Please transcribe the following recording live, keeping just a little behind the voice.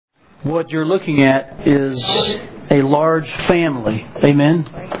What you're looking at is a large family. Amen?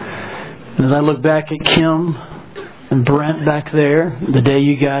 And as I look back at Kim and Brent back there, the day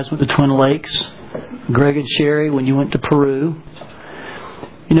you guys went to Twin Lakes, Greg and Sherry when you went to Peru,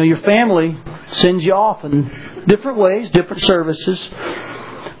 you know, your family sends you off in different ways, different services.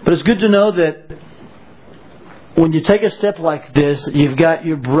 But it's good to know that when you take a step like this, you've got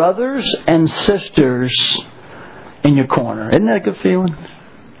your brothers and sisters in your corner. Isn't that a good feeling?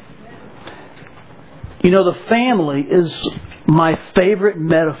 You know, the family is my favorite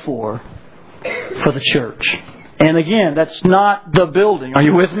metaphor for the church. And again, that's not the building. Are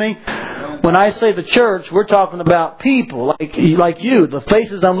you with me? When I say the church, we're talking about people like you, the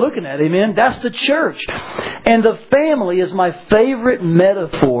faces I'm looking at. Amen? That's the church. And the family is my favorite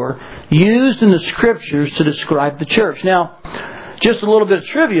metaphor used in the Scriptures to describe the church. Now, just a little bit of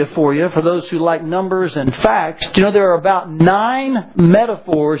trivia for you, for those who like numbers and facts. Do you know there are about 9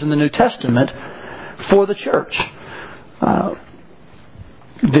 metaphors in the New Testament for the church?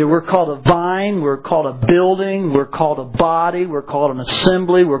 We're called a vine, we're called a building, we're called a body, we're called an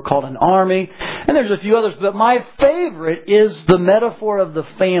assembly, we're called an army, and there's a few others, but my favorite is the metaphor of the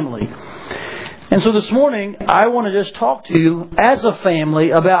family. And so this morning, I want to just talk to you as a family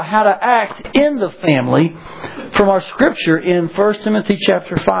about how to act in the family from our Scripture in 1 Timothy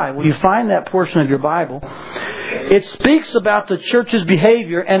chapter 5. Will you find that portion of your Bible? It speaks about the church's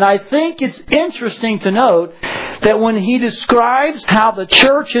behavior, and I think it's interesting to note that when he describes how the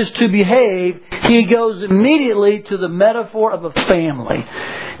church is to behave, he goes immediately to the metaphor of a family.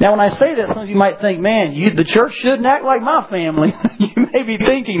 Now, when I say that, some of you might think, man, the church shouldn't act like my family. You may be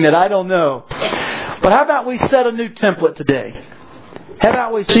thinking that, I don't know. But how about we set a new template today? How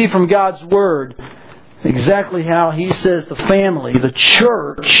about we see from God's Word exactly how He says the family, the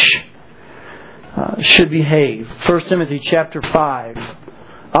church, should behave. 1 Timothy chapter 5.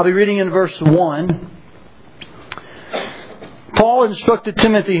 I'll be reading in verse 1. Paul instructed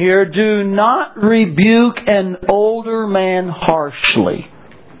Timothy here, do not rebuke an older man harshly.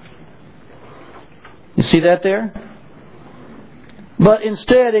 You see that there? But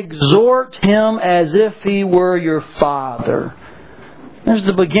instead exhort him as if he were your father. There's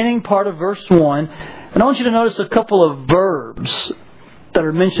the beginning part of verse 1. And I want you to notice a couple of verbs that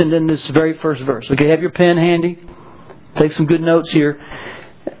are mentioned in this very first verse. Okay, have your pen handy. Take some good notes here.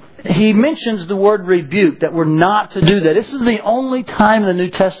 He mentions the word rebuke, that we're not to do that. This is the only time in the New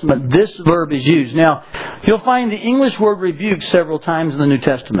Testament this verb is used. Now, you'll find the English word rebuke several times in the New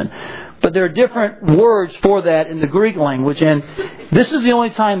Testament. But there are different words for that in the Greek language. And this is the only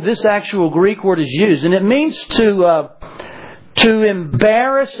time this actual Greek word is used. And it means to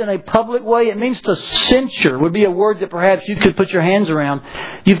embarrass in a public way. It means to censure. Would be a word that perhaps you could put your hands around.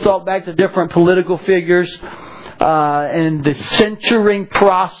 You've thought back to different political figures and the censuring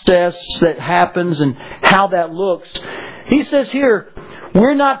process that happens and how that looks. He says here,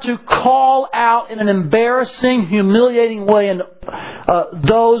 we're not to call out in an embarrassing, humiliating way and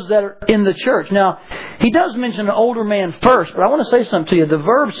those that are in the church. Now, he does mention an older man first, but I want to say something to you. The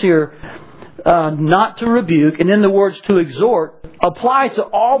verbs here, not to rebuke, and then the words to exhort, apply to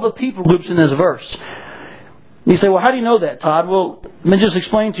all the people groups in this verse. You say, well, how do you know that, Todd? Well, let me just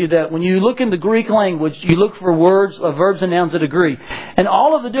explain to you that when you look in the Greek language, you look for verbs and nouns that agree. And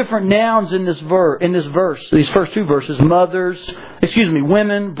all of the different nouns in this verse, these first 2 verses,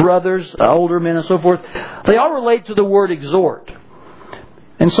 women, brothers, older men, and so forth, they all relate to the word exhort.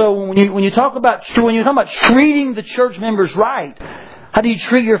 And so when you talk about treating the church members right, how do you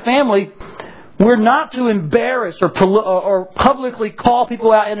treat your family? We're not to embarrass or publicly call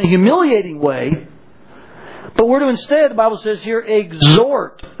people out in a humiliating way, but we're to instead, the Bible says here,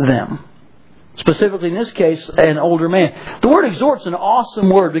 exhort them. Specifically in this case, an older man. The word exhort is an awesome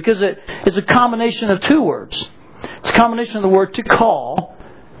word because it's a combination of 2 words. It's a combination of the word to call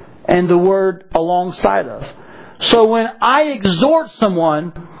and the word alongside of. So when I exhort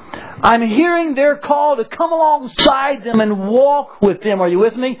someone, I'm hearing their call to come alongside them and walk with them. Are you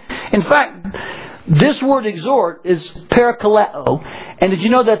with me? In fact, this word exhort is parakaleo. And did you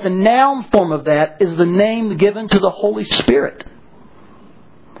know that the noun form of that is the name given to the Holy Spirit?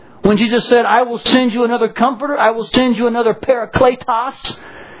 When Jesus said, I will send you another comforter, I will send you another parakletos,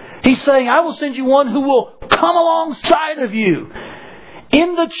 He's saying, I will send you one who will come alongside of you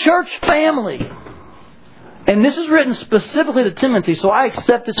in the church family. And this is written specifically to Timothy, so I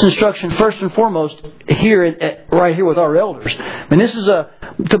accept this instruction first and foremost right here with our elders. And this is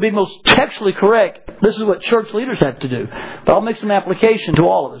to be most textually correct, this is what church leaders have to do. But I'll make some application to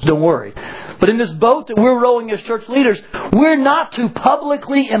all of us, don't worry. But in this boat that we're rowing as church leaders, we're not to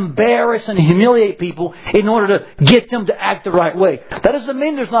publicly embarrass and humiliate people in order to get them to act the right way. That doesn't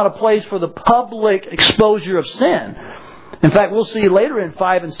mean there's not a place for the public exposure of sin. In fact, we'll see later in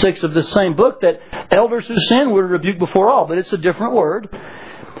 5 and 6 of this same book that elders who sin were rebuked before all, but it's a different word.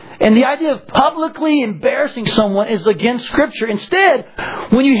 And the idea of publicly embarrassing someone is against Scripture. Instead,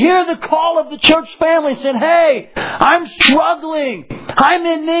 when you hear the call of the church family saying, hey, I'm struggling, I'm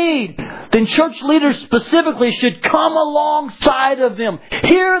in need, then church leaders specifically should come alongside of them,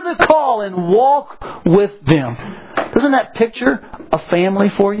 hear the call, and walk with them. Doesn't that picture a family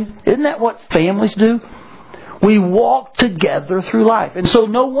for you? Isn't that what families do? We walk together through life. And so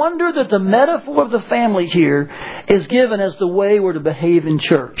no wonder that the metaphor of the family here is given as the way we're to behave in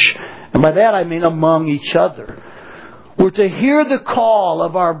church. And by that I mean among each other. We're to hear the call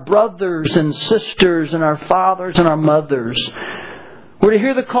of our brothers and sisters and our fathers and our mothers. We're to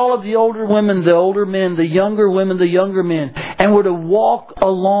hear the call of the older women, the older men, the younger women, the younger men. And we're to walk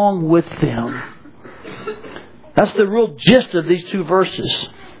along with them. That's the real gist of these two verses.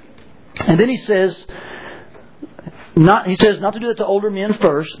 And then he says not to do that to older men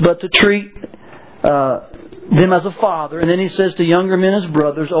first, but to treat them as a father. And then he says to younger men as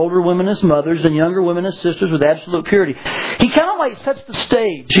brothers, older women as mothers, and younger women as sisters with absolute purity. He kind of like sets the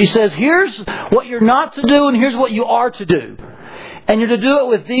stage. He says, here's what you're not to do and here's what you are to do. And you're to do it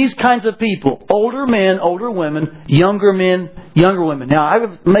with these kinds of people. Older men, older women, younger men, younger women. Now, I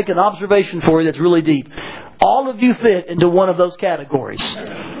would make an observation for you that's really deep. All of you fit into one of those categories.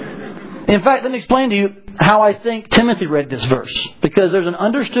 In fact, let me explain to you how I think Timothy read this verse. Because there's an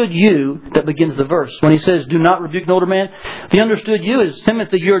understood you that begins the verse. When he says, do not rebuke an older man, the understood you is,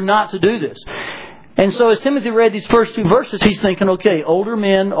 Timothy, you're not to do this. And so as Timothy read these first two verses, he's thinking, okay, older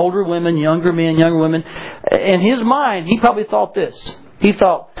men, older women, younger men, younger women. In his mind, he probably thought this. He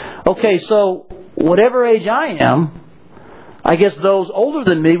thought, okay, so whatever age I am, I guess those older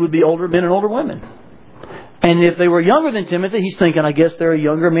than me would be older men and older women. And if they were younger than Timothy, he's thinking, I guess they're a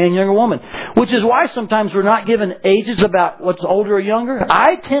younger man, younger woman. Which is why sometimes we're not given ages about what's older or younger.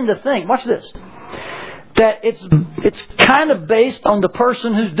 I tend to think, watch this, that it's kind of based on the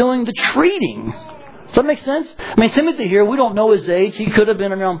person who's doing the treating. Does that make sense? I mean, Timothy here, we don't know his age. He could have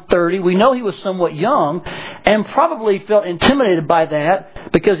been around 30. We know he was somewhat young and probably felt intimidated by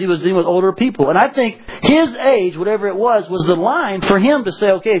that because he was dealing with older people. And I think his age, whatever it was the line for him to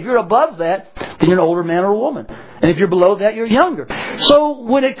say, okay, if you're above that, then you're an older man or a woman. And if you're below that, you're younger. So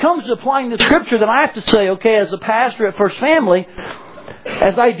when it comes to applying the Scripture, then I have to say, okay, as a pastor at First Family,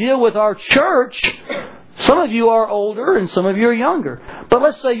 as I deal with our church, some of you are older and some of you are younger. But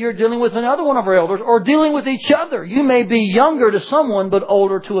let's say you're dealing with another one of our elders or dealing with each other. You may be younger to someone but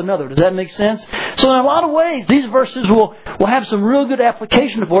older to another. Does that make sense? So in a lot of ways, these verses will have some real good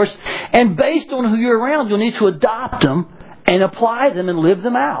application for us. And based on who you're around, you'll need to adopt them and apply them and live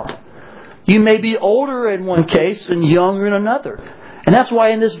them out. You may be older in one case and younger in another. And that's why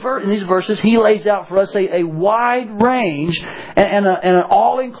in these verses, he lays out for us a wide range and an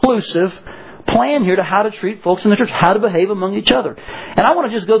all-inclusive plan here to how to treat folks in the church, how to behave among each other. And I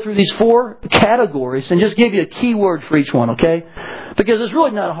want to just go through these 4 categories and just give you a key word for each one, okay? Because it's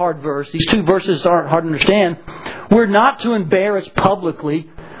really not a hard verse. These 2 verses aren't hard to understand. We're not to embarrass publicly.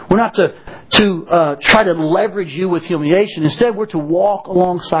 We're not to try to leverage you with humiliation. Instead, we're to walk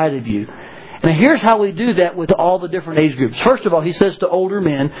alongside of you. And here's how we do that with all the different age groups. First of all, he says to older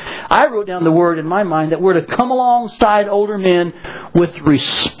men, I wrote down the word in my mind that we're to come alongside older men with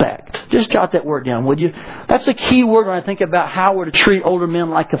respect. Just jot that word down, would you? That's a key word when I think about how we're to treat older men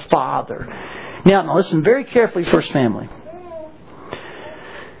like a father. Now listen very carefully, First Family.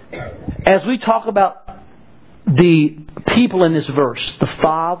 As we talk about the people in this verse, the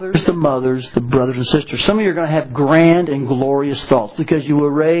fathers, the mothers, the brothers and sisters, some of you are going to have grand and glorious thoughts because you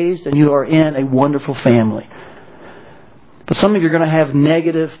were raised and you are in a wonderful family. But some of you are going to have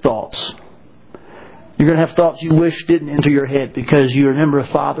negative thoughts. You're going to have thoughts you wish didn't enter your head because you remember a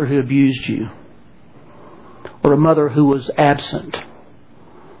father who abused you, or a mother who was absent,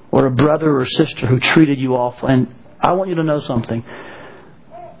 or a brother or sister who treated you awful. And I want you to know something.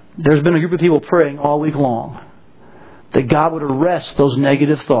 There's been a group of people praying all week long that God would arrest those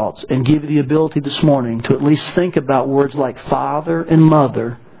negative thoughts and give you the ability this morning to at least think about words like father and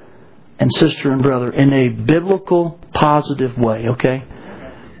mother and sister and brother in a biblical, positive way, okay?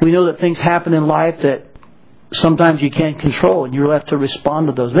 We know that things happen in life that sometimes you can't control and you're left to respond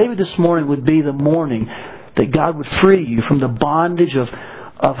to those. Maybe this morning would be the morning that God would free you from the bondage of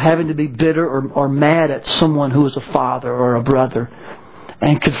having to be bitter or mad at someone who is a father or a brother,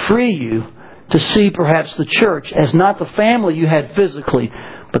 and could free you to see perhaps the church as not the family you had physically,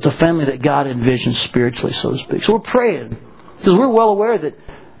 but the family that God envisions spiritually, so to speak. So we're praying, because we're well aware that,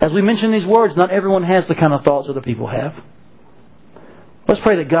 as we mention these words, not everyone has the kind of thoughts other people have. Let's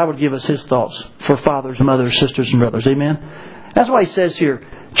pray that God would give us His thoughts for fathers, mothers, sisters, and brothers. Amen? That's why He says here,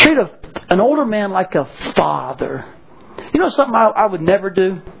 treat an older man like a father. You know something I would never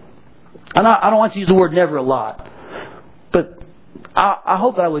do? And I don't want to use the word never a lot. But I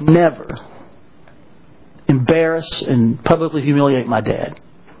hope that I would never embarrass and publicly humiliate my dad.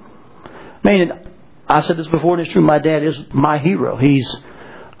 I mean, I said this before, and it's true. My dad is my hero. He's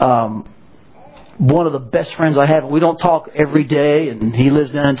one of the best friends I have. We don't talk every day, and he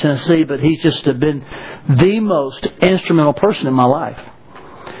lives down in Tennessee, but he's just been the most instrumental person in my life.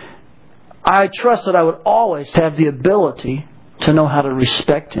 I trust that I would always have the ability to know how to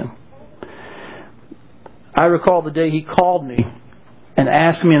respect him. I recall the day he called me and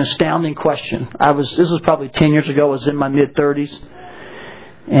asked me an astounding question. This was probably 10 years ago. I was in my mid-30s.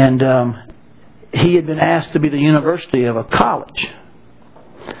 And he had been asked to be the university of a college.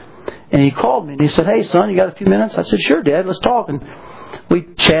 And he called me and he said, "Hey, son, you got a few minutes?" I said, "Sure, Dad, let's talk." And we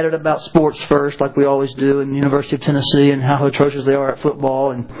chatted about sports first, like we always do, in the University of Tennessee, and how atrocious they are at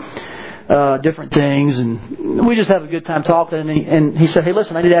football and different things. And we just have a good time talking. And he said, "Hey,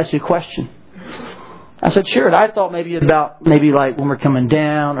 listen, I need to ask you a question." I said, "Sure." And I thought maybe like when we're coming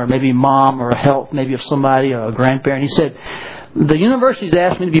down, or maybe mom, or health, maybe of somebody, or a grandparent. He said, "The university's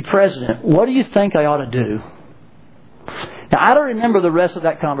asked me to be president. What do you think I ought to do?" Now, I don't remember the rest of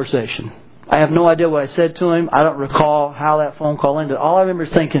that conversation. I have no idea what I said to him. I don't recall how that phone call ended. All I remember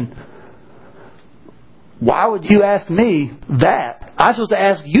is thinking, why would you ask me that? I'm supposed to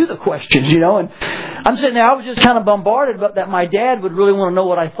ask you the questions, you know. And I'm sitting there, I was just kind of bombarded that my dad would really want to know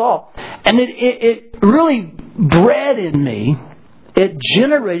what I thought. And it really bred in me, it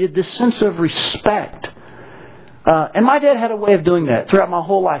generated this sense of respect. And my dad had a way of doing that throughout my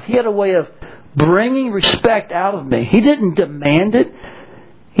whole life. He had a way of bringing respect out of me. He didn't demand it.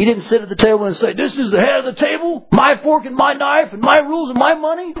 He didn't sit at the table and say, "This is the head of the table, my fork and my knife and my rules and my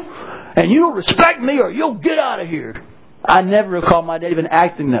money, and you don't respect me or you'll get out of here." I never recall my dad even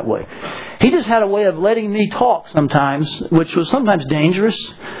acting that way. He just had a way of letting me talk sometimes, which was sometimes dangerous.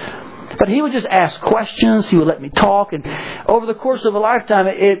 But he would just ask questions. He would let me talk. And over the course of a lifetime,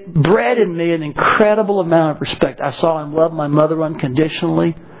 it bred in me an incredible amount of respect. I saw him love my mother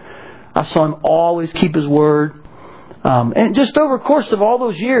unconditionally. I saw him always keep his word. And just over the course of all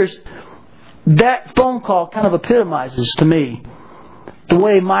those years, that phone call kind of epitomizes to me the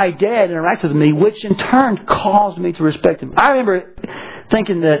way my dad interacted with me, which in turn caused me to respect him. I remember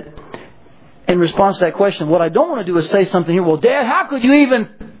thinking that in response to that question, what I don't want to do is say something here, "Well, Dad, how could you even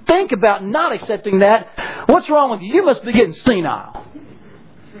think about not accepting that? What's wrong with you? You must be getting senile."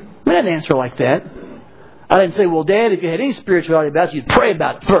 I didn't answer like that. I didn't say, "Well, Dad, if you had any spirituality about you, you'd pray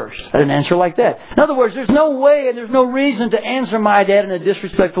about it first." I didn't answer like that. In other words, there's no way and there's no reason to answer my dad in a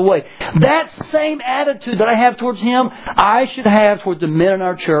disrespectful way. That same attitude that I have towards him, I should have towards the men in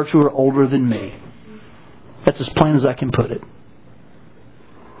our church who are older than me. That's as plain as I can put it.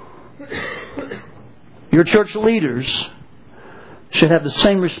 Your church leaders should have the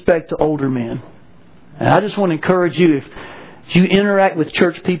same respect to older men. And I just want to encourage you, if you interact with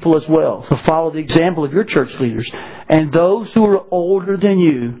church people as well, to follow the example of your church leaders. And those who are older than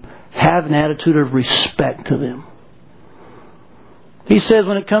you, have an attitude of respect to them. He says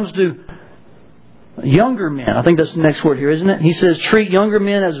when it comes to younger men, I think that's the next word here, isn't it? He says, treat younger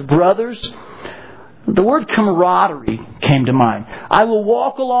men as brothers. The word camaraderie came to mind. I will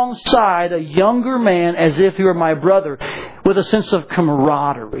walk alongside a younger man as if he were my brother, with a sense of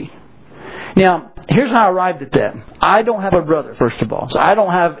camaraderie. Now, here's how I arrived at that. I don't have a brother, first of all. So I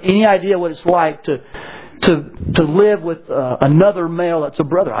don't have any idea what it's like to live with another male that's a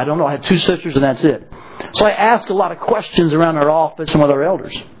brother. I don't know. I have two sisters and that's it. So I ask a lot of questions around our office and with our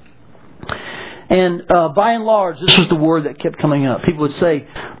elders. And by and large, this was the word that kept coming up. People would say,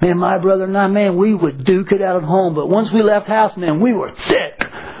 "Man, my brother and I, man, we would duke it out at home. But once we left house, man, we were thick.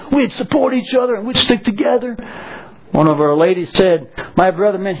 We'd support each other and we'd stick together." One of our ladies said, "My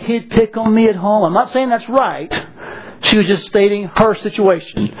brother, man, he'd pick on me at home." I'm not saying that's right. She was just stating her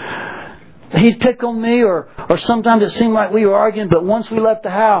situation. He'd pick on me, or sometimes it seemed like we were arguing, but once we left the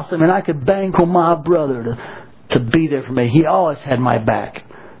house, I mean, I could bank on my brother to be there for me. He always had my back.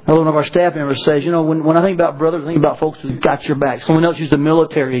 One of our staff members says, when I think about brothers, I think about folks who got your back. Someone else used a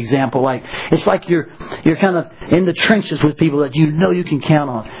military example. Like, it's like you're kind of in the trenches with people that you know you can count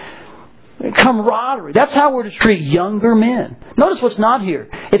on. Camaraderie. That's how we're to treat younger men. Notice what's not here.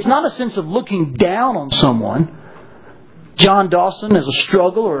 It's not a sense of looking down on someone. John Dawson is a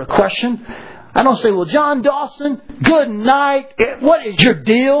struggle or a question. I don't say, well, John Dawson, good night. What is your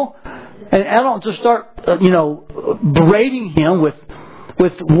deal? And I don't just start, berating him with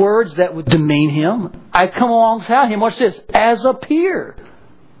words that would demean him. I come alongside him. Watch this. As a peer.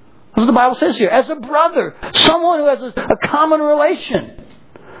 That's what the Bible says here. As a brother. Someone who has a common relation.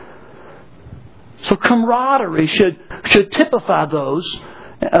 So camaraderie should typify those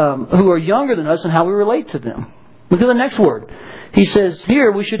who are younger than us and how we relate to them. Look at the next word. He says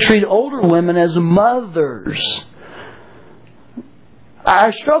here we should treat older women as mothers.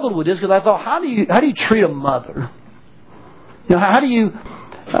 I struggled with this because I thought, how do you treat a mother? How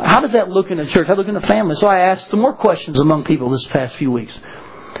does that look in the church? How does it look in the family? So I asked some more questions among people this past few weeks.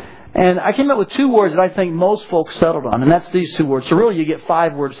 And I came up with 2 words that I think most folks settled on. And that's these 2 words. So really you get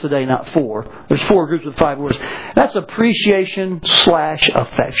 5 words today, not 4. There's 4 groups with 5 words. That's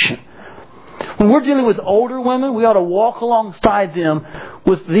appreciation/affection. When we're dealing with older women, we ought to walk alongside them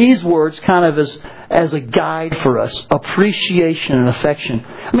with these words kind of as a guide for us. Appreciation and affection.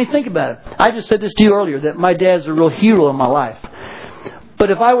 I mean, think about it. I just said this to you earlier, that my dad's a real hero in my life. But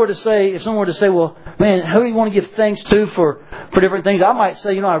if someone were to say, well, man, who do you want to give thanks to for different things? I might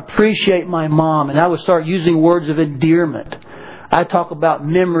say, I appreciate my mom. And I would start using words of endearment. I talk about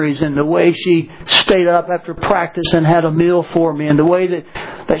memories and the way she stayed up after practice and had a meal for me, and the way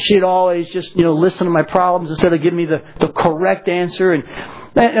that she'd always just, listen to my problems instead of giving me the correct answer. And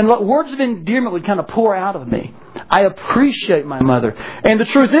words of endearment would kind of pour out of me. I appreciate my mother. And the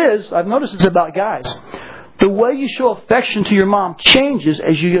truth is, I've noticed this about guys. The way you show affection to your mom changes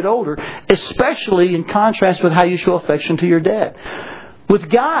as you get older, especially in contrast with how you show affection to your dad. With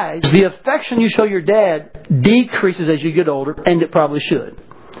guys, the affection you show your dad decreases as you get older, and it probably should.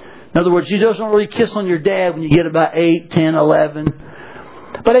 In other words, you just don't really kiss on your dad when you get about 8, 10, 11.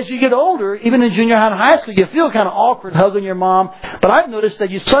 But as you get older, even in junior high and high school, you feel kind of awkward hugging your mom. But I've noticed that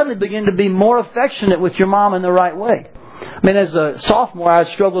you suddenly begin to be more affectionate with your mom in the right way. I mean, as a sophomore, I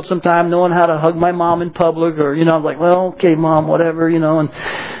struggled sometimes knowing how to hug my mom in public, or, I'm like, well, okay, Mom, whatever,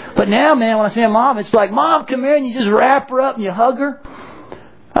 But now, man, when I see my mom, it's like, Mom, come here, and you just wrap her up and you hug her.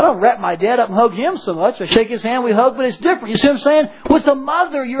 I don't wrap my dad up and hug him so much. I shake his hand, we hug, but it's different. You see what I'm saying? With the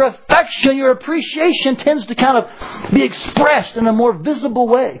mother, your affection, your appreciation tends to kind of be expressed in a more visible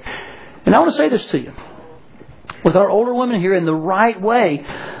way. And I want to say this to you. With our older women here in the right way,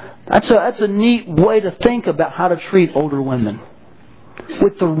 that's a neat way to think about how to treat older women.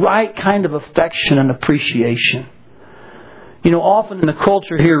 With the right kind of affection and appreciation. Often in the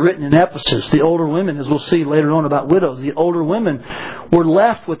culture here written in Ephesus, the older women, as we'll see later on about widows, the older women were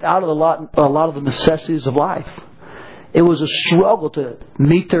left without a lot of the necessities of life. It was a struggle to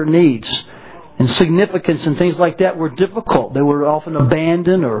meet their needs. And significance and things like that were difficult. They were often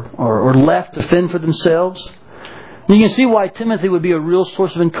abandoned or left to fend for themselves. And you can see why Timothy would be a real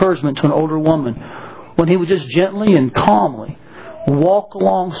source of encouragement to an older woman when he would just gently and calmly walk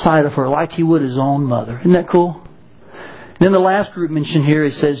alongside of her like he would his own mother. Isn't that cool? Then the last group mentioned here,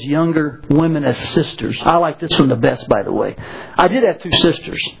 it says younger women as sisters. I like this one the best, by the way. I did have 2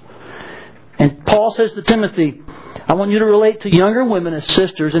 sisters. And Paul says to Timothy, I want you to relate to younger women as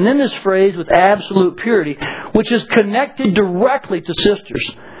sisters. And then this phrase, with absolute purity, which is connected directly to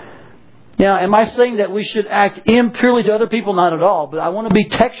sisters. Now, am I saying that we should act impurely to other people? Not at all. But I want to be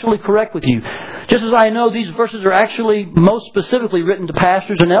textually correct with you. Just as I know these verses are actually most specifically written to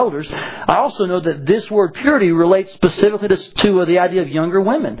pastors and elders, I also know that this word purity relates specifically to the idea of younger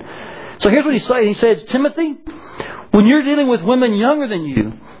women. So here's what he says. He says, Timothy, when you're dealing with women younger than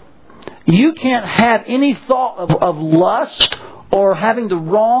you, you can't have any thought of lust or having the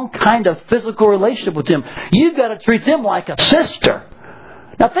wrong kind of physical relationship with them. You've got to treat them like a sister.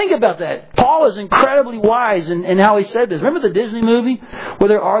 Now think about that. Paul is incredibly wise in how he said this. Remember the Disney movie where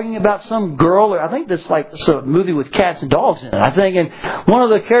they're arguing about some girl? Or I think it's a movie with cats and dogs in it. I think, and one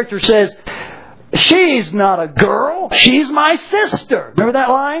of the characters says, she's not a girl, she's my sister. Remember that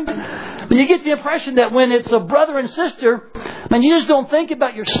line? When you get the impression that when it's a brother and sister, man, you just don't think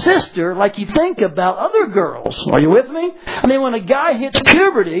about your sister like you think about other girls. Are you with me? I mean, when a guy hits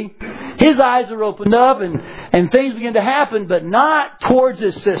puberty, his eyes are opened up and things begin to happen, but not towards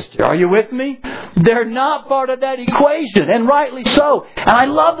his sister. Are you with me? They're not part of that equation, and rightly so. And I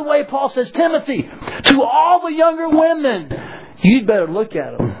love the way Paul says, Timothy, to all the younger women, you'd better look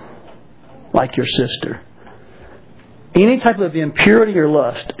at them like your sister. Any type of impurity or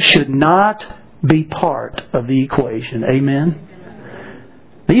lust should not be part of the equation. Amen?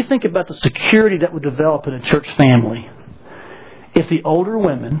 Now you think about the security that would develop in a church family if the older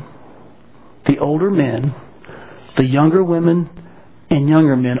women, the older men, the younger women and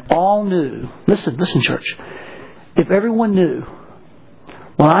younger men all knew. Listen, church. If everyone knew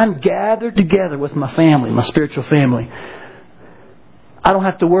when I'm gathered together with my family, my spiritual family, I don't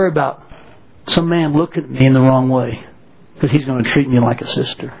have to worry about some man looking at me in the wrong way because he's going to treat me like a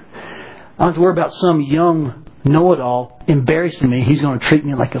sister. I don't have to worry about some young know-it-all embarrassing me. He's going to treat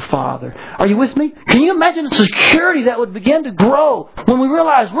me like a father. Are you with me? Can you imagine the security that would begin to grow when we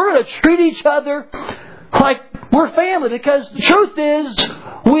realize we're going to treat each other like we're family? Because the truth is,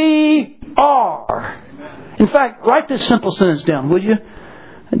 we are. In fact, write this simple sentence down, will you?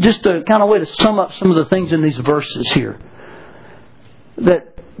 Just a kind of way to sum up some of the things in these verses here.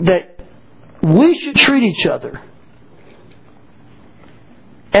 That we should treat each other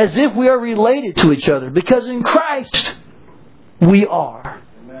as if we are related to each other. Because in Christ, we are.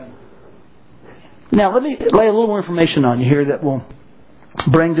 Amen. Now, let me lay a little more information on you here that will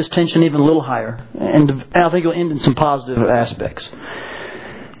bring this tension even a little higher. And I think it'll end in some positive aspects.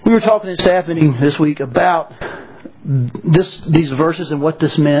 We were talking in staff meeting this week about these verses and what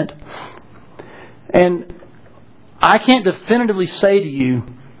this meant. And I can't definitively say to you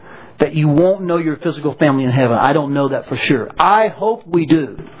that you won't know your physical family in heaven. I don't know that for sure. I hope we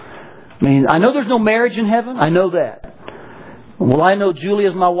do. I mean, I know there's no marriage in heaven. I know that. Will I know Julie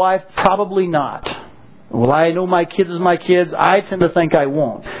as my wife? Probably not. Will I know my kids as my kids? I tend to think I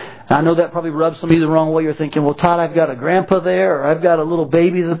won't. I know that probably rubs some of you the wrong way. You're thinking, well, Todd, I've got a grandpa there, or I've got a little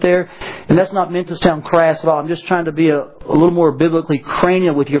baby that's there. And that's not meant to sound crass at all. I'm just trying to be a little more biblically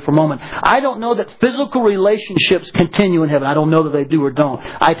cranial with you for a moment. I don't know that physical relationships continue in heaven. I don't know that they do or don't.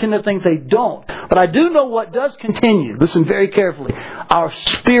 I tend to think they don't. But I do know what does continue. Listen very carefully. Our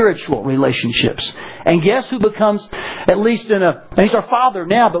spiritual relationships. And guess who becomes, at least and he's our Father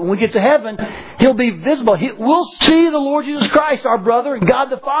now, but when we get to heaven, He'll be visible. We'll see the Lord Jesus Christ, our brother, and God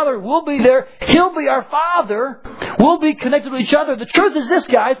the Father will be there. He'll be our Father. We'll be connected to each other. The truth is this,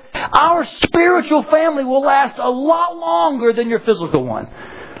 guys. Our spiritual family will last a lot longer than your physical one.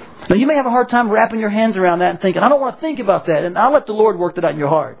 Now, you may have a hard time wrapping your hands around that and thinking, I don't want to think about that. And I'll let the Lord work that out in your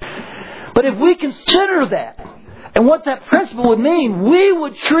heart. But if we consider that and what that principle would mean, we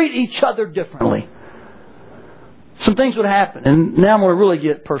would treat each other differently. Some things would happen. And now I'm going to really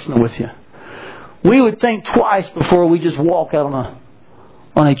get personal with you. We would think twice before we just walk out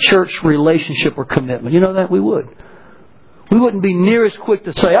on a church relationship or commitment. You know that? We would. We wouldn't be near as quick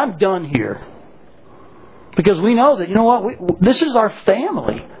to say, I'm done here. Because we know that, you know what? This is our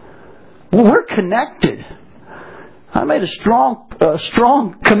family. We're connected. I made a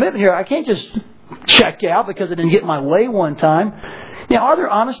strong commitment here. I can't just check out because I didn't get my way one time. Now, are there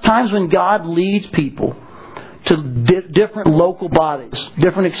honest times when God leads people to different local bodies,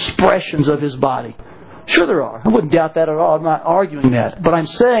 different expressions of His body? Sure there are. I wouldn't doubt that at all. I'm not arguing that. But I'm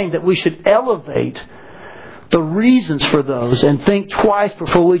saying that we should elevate the reasons for those and think twice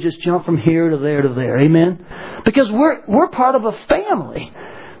before we just jump from here to there to there. Amen? Because we're part of a family.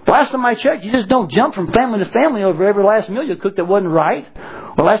 Last time I checked, you just don't jump from family to family over every last meal you cooked that wasn't right.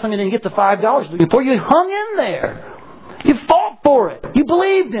 Or last time you didn't get the $5 before you hung in there. You fought for it. You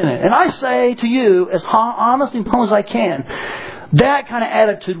believed in it. And I say to you, as honest and humble as I can, that kind of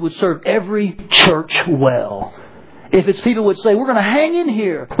attitude would serve every church well. If it's people would say, we're going to hang in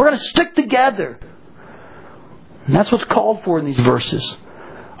here. We're going to stick together. And that's what's called for in these verses.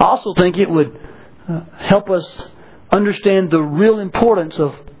 I also think it would help us understand the real importance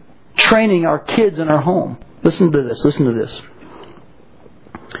of training our kids in our home. Listen to this. Listen to this.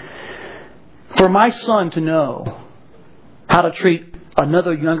 For my son to know how to treat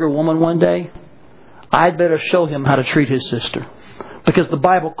another younger woman one day, I'd better show him how to treat his sister. Because the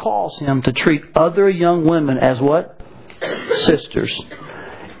Bible calls him to treat other young women as what? Sisters.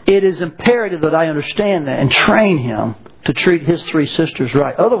 It is imperative that I understand that and train him to treat his 3 sisters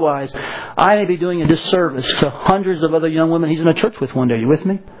right. Otherwise, I may be doing a disservice to hundreds of other young women he's in a church with one day. Are you with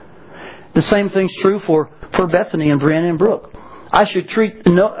me? The same thing's true for Bethany and Brianna and Brooke. I should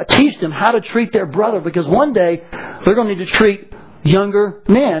teach them how to treat their brother, because one day they're going to need to treat younger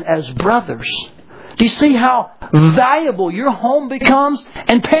men as brothers. Do you see how valuable your home becomes?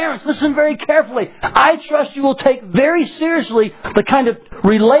 And parents, listen very carefully. I trust you will take very seriously the kind of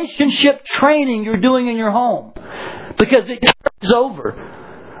relationship training you're doing in your home. Because it carries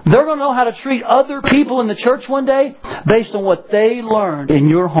over. They're going to know how to treat other people in the church one day based on what they learned in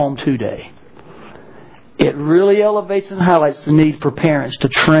your home today. It really elevates and highlights the need for parents to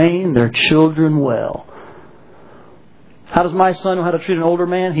train their children well. How does my son know how to treat an older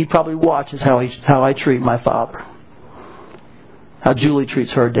man? He probably watches how I treat my father. How Julie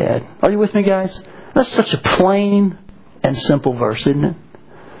treats her dad. Are you with me, guys? That's such a plain and simple verse, isn't it?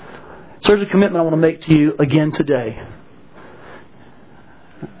 So there's a commitment I want to make to you again today.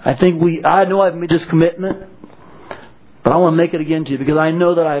 I know I've made this commitment But I want to make it again to you because I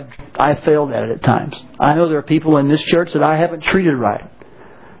know that I've failed at it at times. I know there are people in this church that I haven't treated right.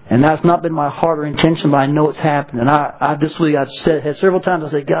 And that's not been my heart or intention, but I know it's happened. And I this week I've said several times, I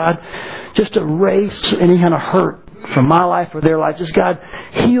said, God, just erase any kind of hurt from my life or their life. Just, God,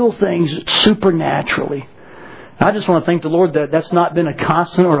 heal things supernaturally. I just want to thank the Lord that that's not been a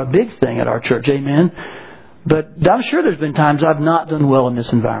constant or a big thing at our church. Amen. But I'm sure there's been times I've not done well in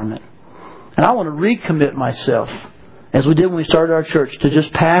this environment. And I want to recommit myself, as we did when we started our church, to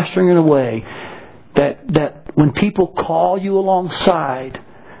just pastoring in a way that when people call you alongside,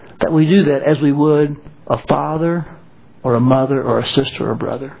 that we do that as we would a father or a mother or a sister or a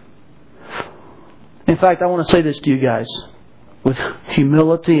brother. In fact, I want to say this to you guys with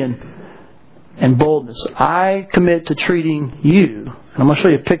humility and boldness. I commit to treating you, and I'm going to show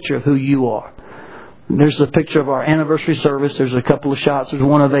you a picture of who you are. There's a picture of our anniversary service. There's a couple of shots. There's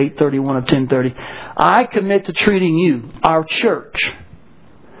one of 8:30, one of 10:30. I commit to treating you, our church,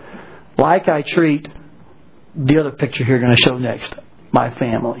 like I treat the other picture here I'm going to show next, my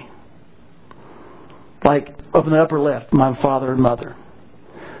family. Like up in the upper left, my father and mother.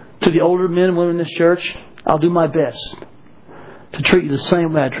 To the older men and women in this church, I'll do my best to treat you the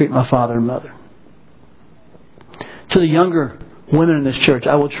same way I treat my father and mother. To the younger women in this church,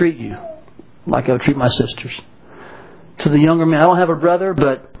 I will treat you like I would treat my sisters. To the younger men, I don't have a brother,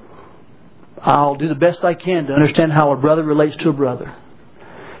 but I'll do the best I can to understand how a brother relates to a brother.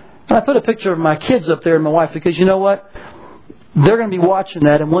 And I put a picture of my kids up there and my wife because you know what? They're going to be watching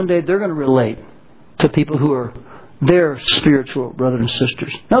that, and one day they're going to relate to people who are their spiritual brothers and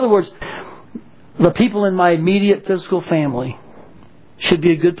sisters. In other words, the people in my immediate physical family should be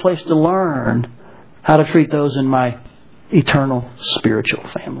a good place to learn how to treat those in my eternal spiritual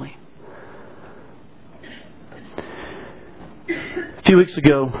family. A few weeks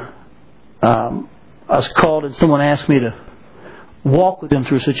ago, I was called and someone asked me to walk with them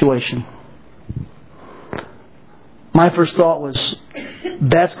through a situation. My first thought was,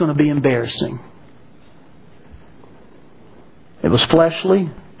 that's going to be embarrassing. It was fleshly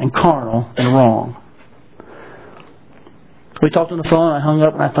and carnal and wrong. We talked on the phone, I hung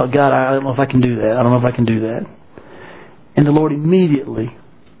up, and I thought, God, I don't know if I can do that. I don't know if I can do that. And the Lord immediately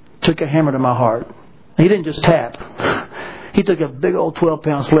took a hammer to my heart. He didn't just tap. He took a big old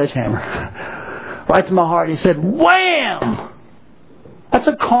 12-pound sledgehammer right to my heart. He said, wham! That's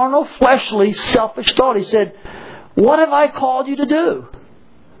a carnal, fleshly, selfish thought. He said, what have I called you to do?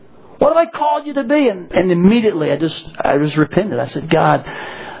 What have I called you to be? And immediately I just repented. I said, God,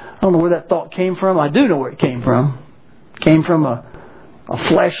 I don't know where that thought came from. I do know where it came from. It came from a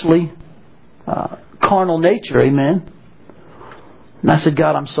fleshly, carnal nature. Amen. And I said,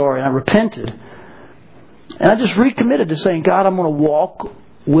 God, I'm sorry. And I repented. And I just recommitted to saying, God, I'm going to walk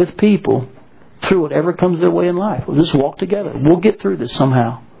with people through whatever comes their way in life. We'll just walk together. We'll get through this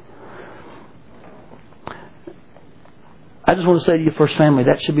somehow. I just want to say to you, First Family,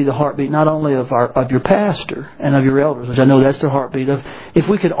 that should be the heartbeat not only of your pastor and of your elders, which I know that's their heartbeat of. If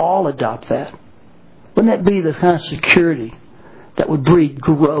we could all adopt that, wouldn't that be the kind of security that would breed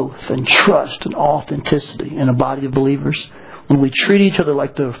growth and trust and authenticity in a body of believers when we treat each other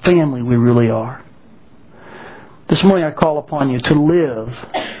like the family we really are? This morning I call upon you to live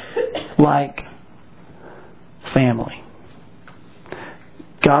like family.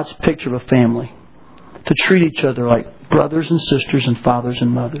 God's picture of a family. To treat each other like brothers and sisters and fathers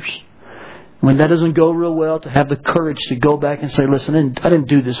and mothers. When that doesn't go real well, to have the courage to go back and say, listen, I didn't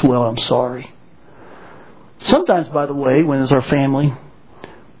do this well, I'm sorry. Sometimes, by the way, when it's our family,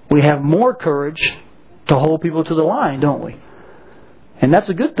 we have more courage to hold people to the line, don't we? And that's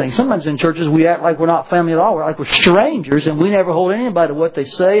a good thing. Sometimes in churches we act like we're not family at all. We're like we're strangers and we never hold anybody to what they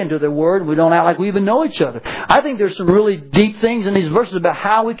say and to their word. We don't act like we even know each other. I think there's some really deep things in these verses about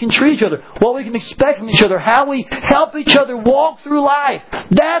how we can treat each other, what we can expect from each other, how we help each other walk through life.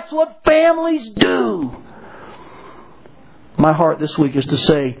 That's what families do. My heart this week is to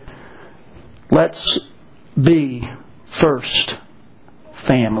say, let's be first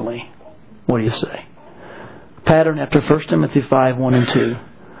family. What do you say? Pattern after 1 Timothy 5, 1 and 2.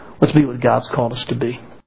 Let's be what God's called us to be.